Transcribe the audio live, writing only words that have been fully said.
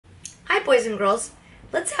Alright, boys and girls,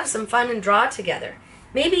 let's have some fun and draw together.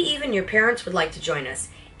 Maybe even your parents would like to join us.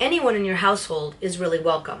 Anyone in your household is really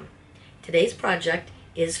welcome. Today's project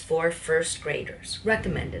is for first graders,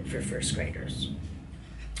 recommended for first graders.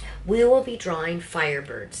 We will be drawing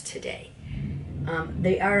firebirds today.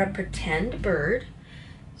 They are a pretend bird,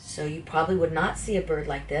 so you probably would not see a bird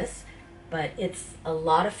like this, but it's a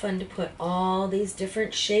lot of fun to put all these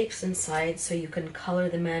different shapes inside so you can color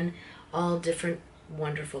them in all different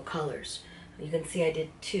wonderful colors. You can see I did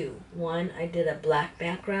two. One, I did a black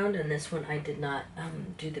background, and this one I did not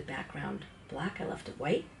do the background black. I left it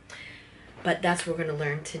white. But that's what we're going to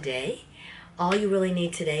learn today. All you really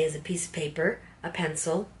need today is a piece of paper, a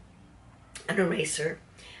pencil, an eraser.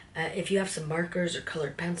 If you have some markers or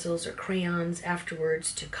colored pencils or crayons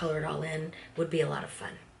afterwards to color it all in, would be a lot of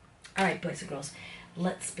fun. All right, boys and girls,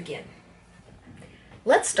 let's begin.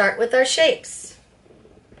 Let's start with our shapes.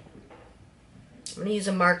 I'm going to use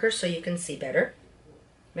a marker so you can see better.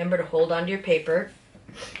 Remember to hold onto your paper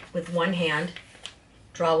with one hand,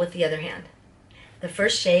 draw with the other hand. The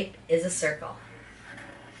first shape is a circle.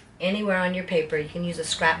 Anywhere on your paper, you can use a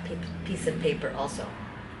scrap piece of paper also.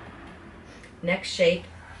 Next shape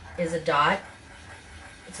is a dot.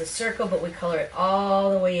 It's a circle, but we color it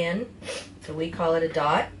all the way in, so we call it a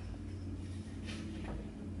dot.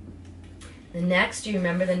 The next, do you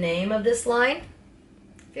remember the name of this line?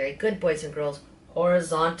 Very good, boys and girls.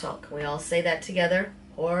 Horizontal. Can we all say that together?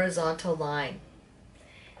 Horizontal line.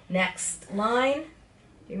 Next line,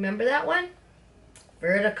 do you remember that one?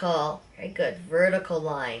 Vertical. Very good. Vertical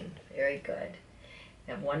line. Very good.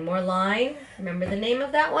 We have one more line. Remember the name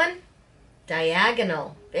of that one?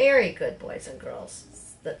 Diagonal. Very good, boys and girls.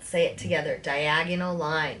 Let's say it together. Diagonal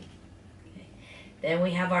line. Okay. Then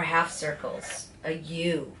we have our half circles. A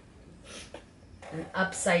U. An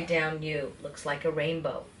upside down U. Looks like a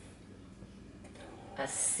rainbow. A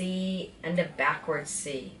C and a backward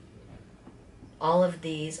C. All of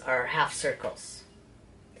these are half circles.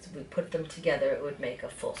 So if we put them together, it would make a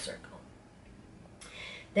full circle.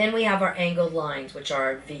 Then we have our angled lines, which are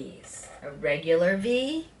our V's. A regular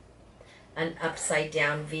V, an upside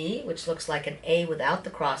down V, which looks like an A without the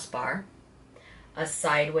crossbar, a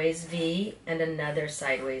sideways V, and another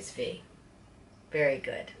sideways V. Very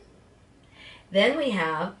good. Then we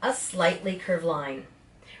have a slightly curved line.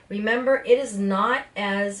 Remember, it is not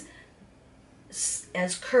as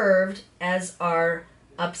curved as our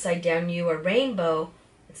upside down U or rainbow.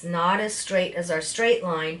 It's not as straight as our straight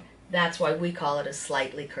line. That's why we call it a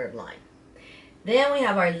slightly curved line. Then we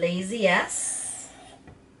have our lazy S.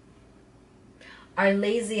 Our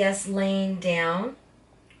lazy S laying down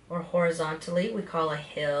or horizontally, we call a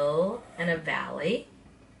hill and a valley.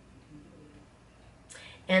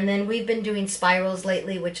 And then we've been doing spirals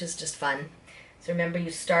lately, which is just fun. So remember, you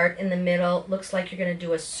start in the middle. Looks like you're going to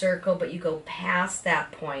do a circle, but you go past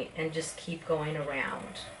that point and just keep going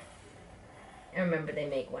around. And remember, they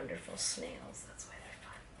make wonderful snails. That's why they're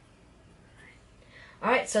fun. All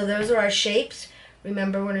right, so those are our shapes.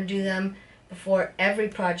 Remember, we're going to do them before every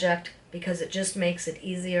project because it just makes it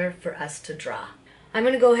easier for us to draw. I'm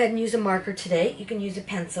going to go ahead and use a marker today. You can use a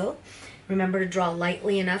pencil. Remember to draw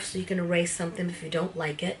lightly enough so you can erase something if you don't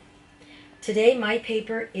like it. Today my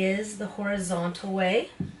paper is the horizontal way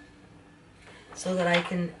so that I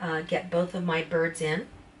can get both of my birds in.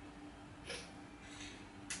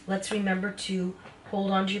 Let's remember to hold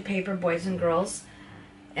onto your paper, boys and girls,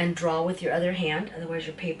 and draw with your other hand, otherwise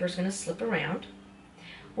your paper is going to slip around.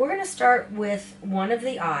 We're going to start with one of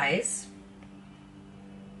the eyes.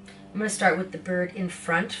 I'm going to start with the bird in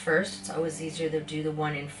front first. It's always easier to do the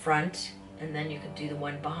one in front, and then you can do the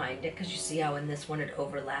one behind it, because you see how in this one it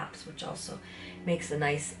overlaps, which also makes a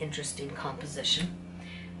nice, interesting composition.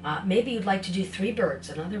 Maybe you'd like to do three birds,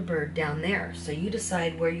 another bird down there. So you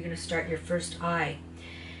decide where you're going to start your first eye.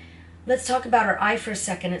 Let's talk about our eye for a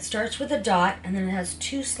second. It starts with a dot, and then it has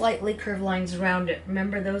two slightly curved lines around it.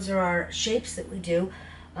 Remember, those are our shapes that we do.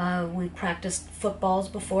 We practiced footballs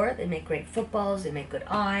before. They make great footballs. They make good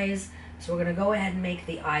eyes. So we're going to go ahead and make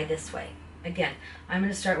the eye this way. Again, I'm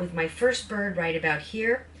going to start with my first bird right about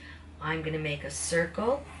here. I'm going to make a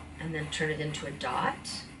circle and then turn it into a dot.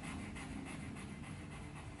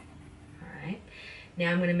 All right. Now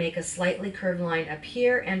I'm going to make a slightly curved line up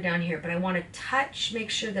here and down here, but I want to make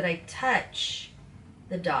sure that I touch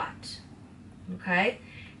the dot. Okay?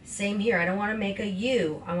 Same here. I don't want to make a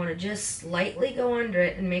U. I want to just slightly go under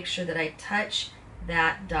it and make sure that I touch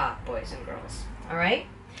that dot, boys and girls. All right?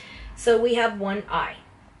 So we have one eye.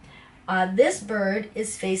 This bird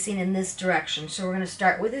is facing in this direction, so we're going to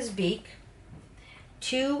start with his beak.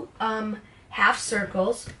 Two half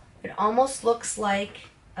circles. It almost looks like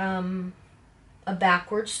a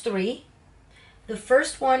backwards 3. The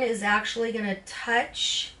first one is actually going to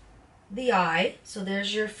touch the eye. So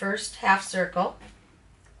there's your first half circle.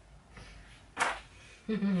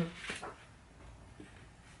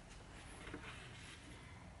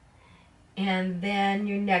 And then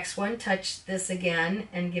your next one, touch this again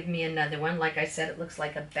and give me another one. Like I said, it looks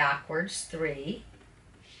like a backwards 3.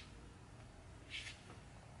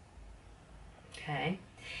 Okay.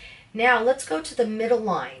 Now let's go to the middle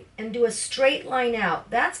line and do a straight line out.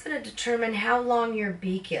 That's going to determine how long your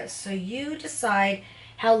beak is. So you decide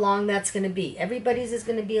how long that's going to be. Everybody's is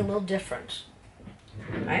going to be a little different.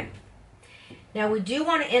 Okay. Now we do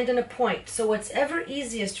want to end in a point, so whatever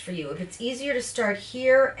easiest for you. If it's easier to start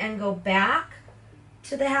here and go back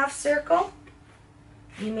to the half circle,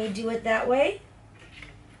 you may do it that way.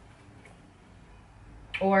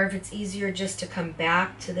 Or if it's easier just to come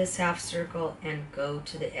back to this half circle and go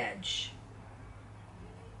to the edge.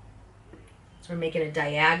 So we're making a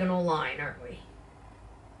diagonal line, aren't we?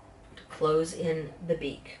 To close in the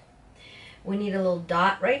beak. We need a little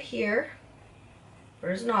dot right here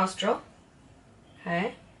for his nostril.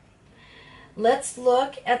 Okay. Let's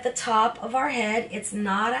look at the top of our head. It's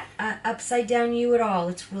not an upside down U at all.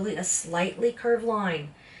 It's really a slightly curved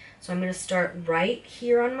line. So I'm going to start right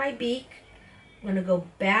here on my beak. I'm going to go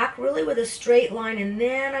back really with a straight line, and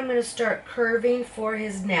then I'm going to start curving for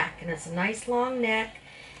his neck. And it's a nice long neck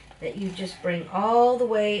that you just bring all the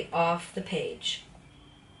way off the page.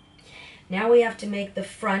 Now we have to make the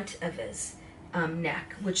front of his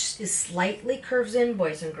neck, which is slightly curves in,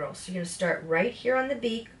 boys and girls. So you're going to start right here on the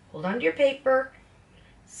beak, hold on to your paper,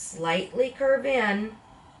 slightly curve in,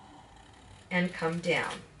 and come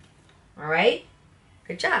down. All right?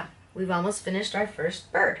 Good job. We've almost finished our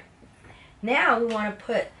first bird. Now we want to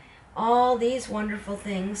put all these wonderful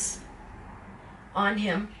things on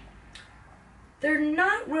him. They're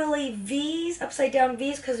not really V's, upside down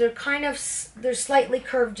V's, because they're slightly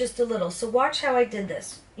curved just a little. So watch how I did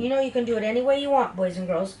this. You know you can do it any way you want, boys and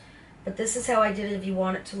girls, but this is how I did it if you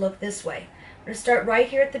want it to look this way. I'm going to start right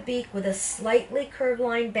here at the beak with a slightly curved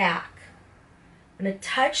line back. I'm going to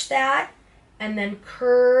touch that and then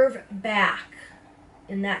curve back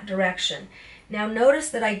in that direction. Now notice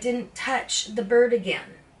that I didn't touch the bird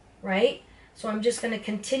again, right? So I'm just going to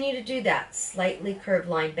continue to do that. Slightly curved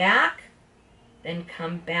line back, then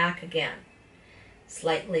come back again.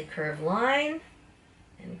 Slightly curved line,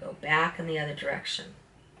 and go back in the other direction.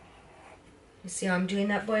 You see how I'm doing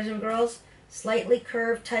that, boys and girls? Slightly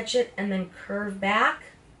curve, touch it, and then curve back.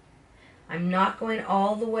 I'm not going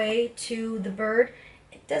all the way to the bird.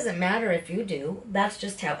 It doesn't matter if you do. That's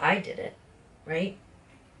just how I did it, right?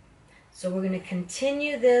 So we're going to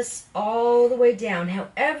continue this all the way down,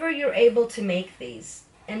 however you're able to make these,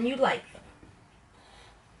 and you like them.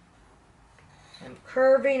 I'm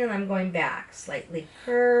curving and I'm going back. Slightly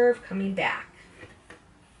curve, coming back.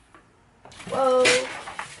 Whoa.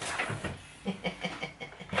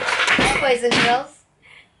 Hi, boys and girls.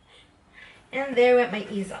 And there went my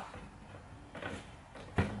easel.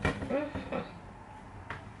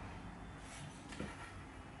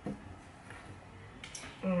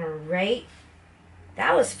 Alright.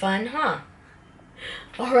 That was fun, huh?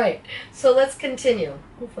 Alright, so let's continue.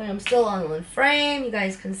 Hopefully I'm still on one frame. You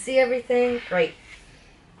guys can see everything. Great.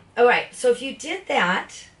 Alright, so if you did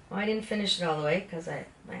that, well, I didn't finish it all the way because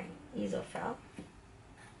my easel fell.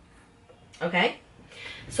 Okay,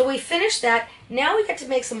 so we finished that. Now we get to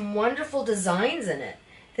make some wonderful designs in it.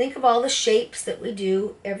 Think of all the shapes that we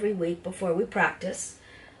do every week before we practice.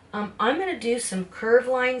 I'm going to do some curve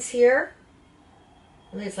lines here.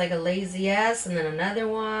 It's like a lazy S, and then another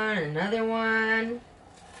one, and another one.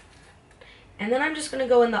 And then I'm just going to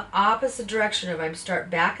go in the opposite direction of him. Start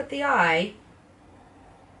back at the eye.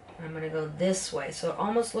 I'm going to go this way. So it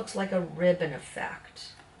almost looks like a ribbon effect.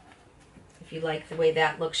 If you like the way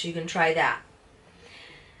that looks, you can try that.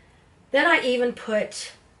 Then I even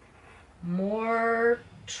put more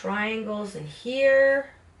triangles in here,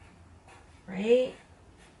 right?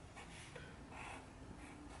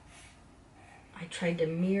 I tried to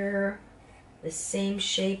mirror the same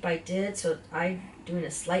shape I did, so I'm doing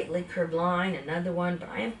a slightly curved line, another one, but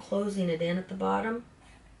I am closing it in at the bottom.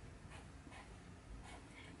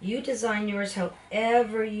 You design yours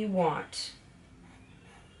however you want,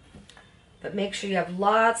 but make sure you have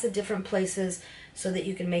lots of different places so that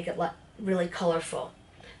you can make it really colorful.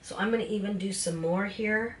 So I'm going to even do some more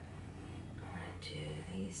here. I'm going to do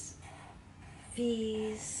these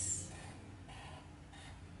V's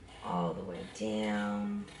all the way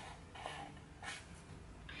down.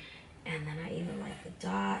 And then I even like the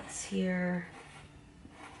dots here.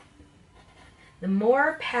 The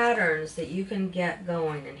more patterns that you can get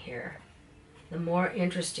going in here, the more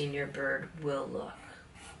interesting your bird will look.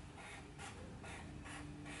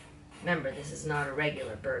 Remember, this is not a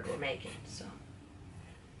regular bird we're making, so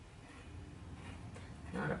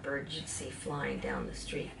not a bird you'd see flying down the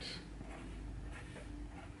street.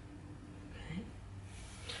 Okay.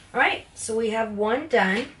 All right, so we have one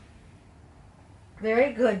done.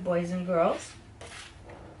 Very good, boys and girls.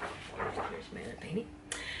 Here's my other painting.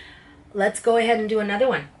 Let's go ahead and do another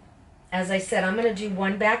one. As I said, I'm going to do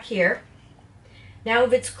one back here. Now,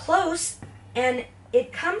 if it's close and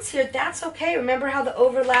it comes here, that's okay. Remember how the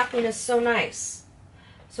overlapping is so nice.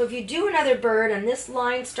 So if you do another bird and this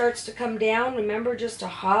line starts to come down, remember just to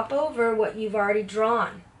hop over what you've already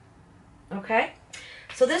drawn. Okay?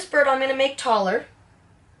 So this bird I'm going to make taller.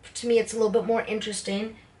 To me, it's a little bit more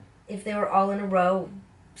interesting. If they were all in a row,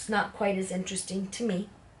 it's not quite as interesting to me.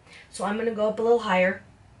 So I'm going to go up a little higher.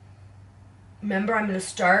 Remember, I'm going to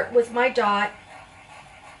start with my dot,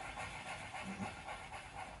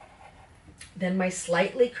 then my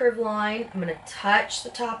slightly curved line. I'm going to touch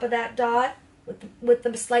the top of that dot with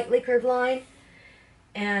the slightly curved line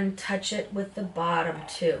and touch it with the bottom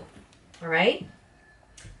too. All right?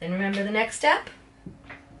 Then remember the next step.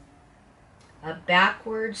 A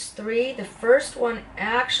backwards 3. The first one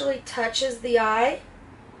actually touches the eye.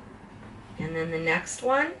 And then the next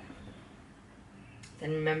one.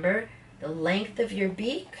 Then remember, the length of your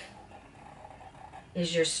beak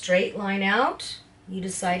is your straight line out. You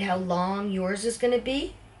decide how long yours is going to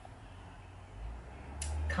be.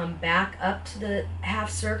 Come back up to the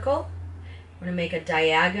half circle. We're going to make a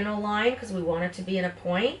diagonal line because we want it to be in a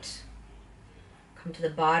point. Come to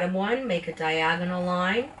the bottom one, make a diagonal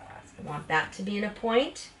line. I want that to be in a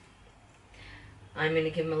point. I'm going to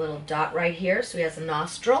give him a little dot right here so he has a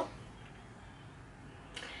nostril.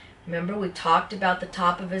 Remember, we talked about the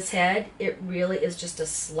top of his head. It really is just a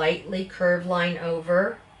slightly curved line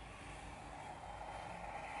over.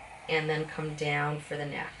 And then come down for the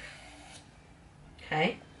neck.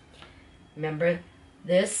 Okay? Remember,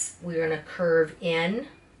 this we're going to curve in,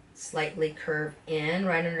 slightly curve in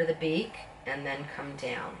right under the beak, and then come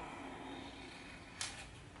down.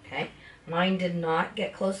 Okay? Mine did not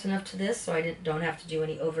get close enough to this, so I don't have to do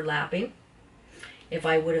any overlapping. If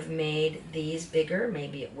I would have made these bigger,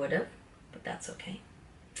 maybe it would have, but that's okay.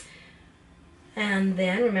 And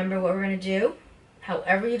then remember what we're going to do.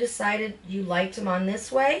 However you decided you liked them on this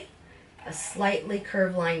way, a slightly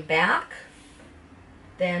curved line back,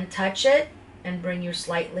 then touch it and bring your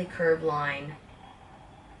slightly curved line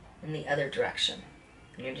in the other direction.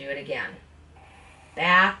 You're going to do it again.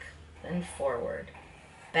 Back, then forward.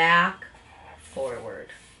 Back, forward.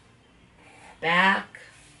 Back,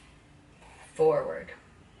 forward.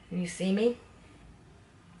 Can you see me?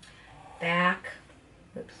 Back,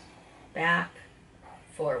 oops, back,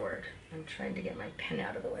 forward. I'm trying to get my pen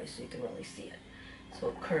out of the way so you can really see it. So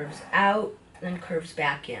it curves out, then curves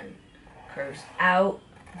back in. Curves out,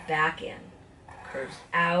 back in. Curves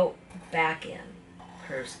out, back in.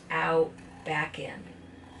 Curves out, back in.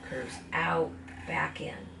 Curves out, back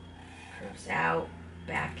in. Curves out,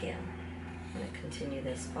 back in. I'm going to continue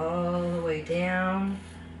this all the way down.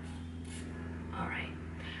 All right.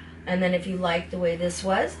 And then if you like the way this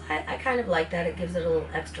was, I kind of like that. It gives it a little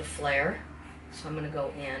extra flair. So I'm going to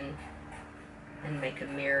go in and make a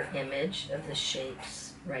mirror image of the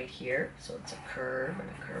shapes right here. So it's a curve and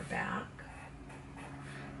a curve back.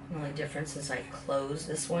 The only difference is I close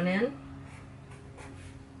this one in.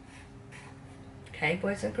 Okay,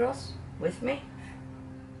 boys and girls, with me?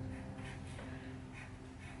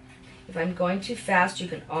 If I'm going too fast, you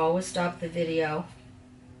can always stop the video.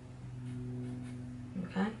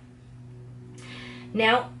 Okay?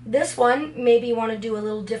 Now, this one, maybe you want to do a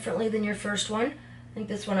little differently than your first one. I think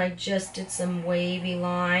this one I just did some wavy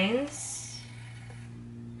lines.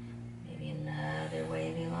 Maybe another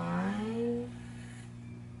wavy line.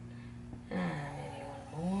 And maybe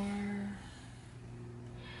one more.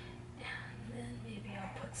 And then maybe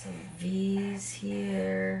I'll put some V's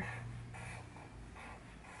here.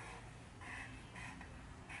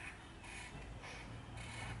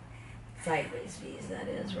 Sideways V's, that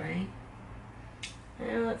is, right?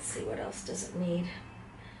 Now let's see, what else does it need?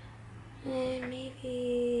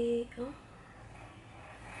 Maybe, oh,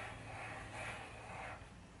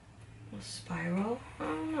 a spiral? I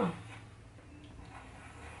don't know.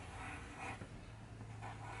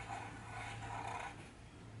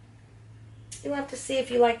 You'll have to see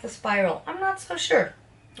if you like the spiral. I'm not so sure.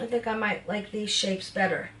 I think I might like these shapes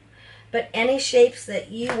better. But any shapes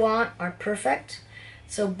that you want are perfect.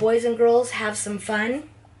 So boys and girls, have some fun.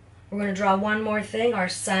 We're going to draw one more thing, our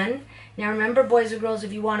sun. Now remember, boys and girls,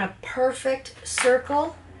 if you want a perfect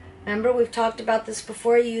circle, remember we've talked about this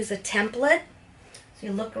before, you use a template. So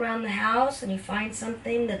you look around the house and you find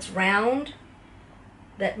something that's round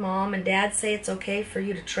that mom and dad say it's okay for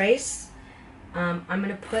you to trace. I'm going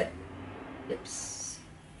to put,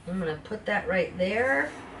 I'm going to put that right there.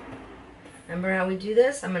 Remember how we do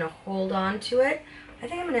this? I'm going to hold on to it. I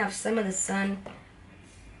think I'm going to have some of the sun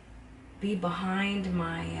be behind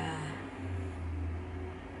my a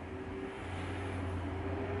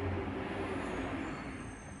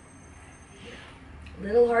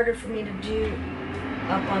little harder for me to do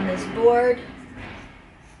up on this board.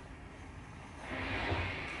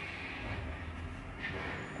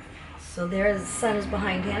 So there the sun is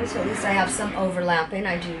behind him, so at least I have some overlapping.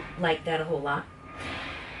 I do like that a whole lot.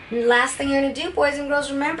 And the last thing you're going to do, boys and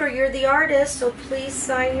girls, remember you're the artist, so please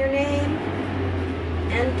sign your name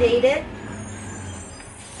and date it.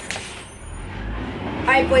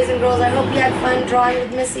 Alright, boys and girls, I hope you had fun drawing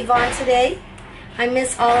with Miss Yvonne today. I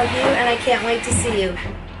miss all of you, and I can't wait to see you.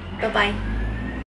 Bye-bye.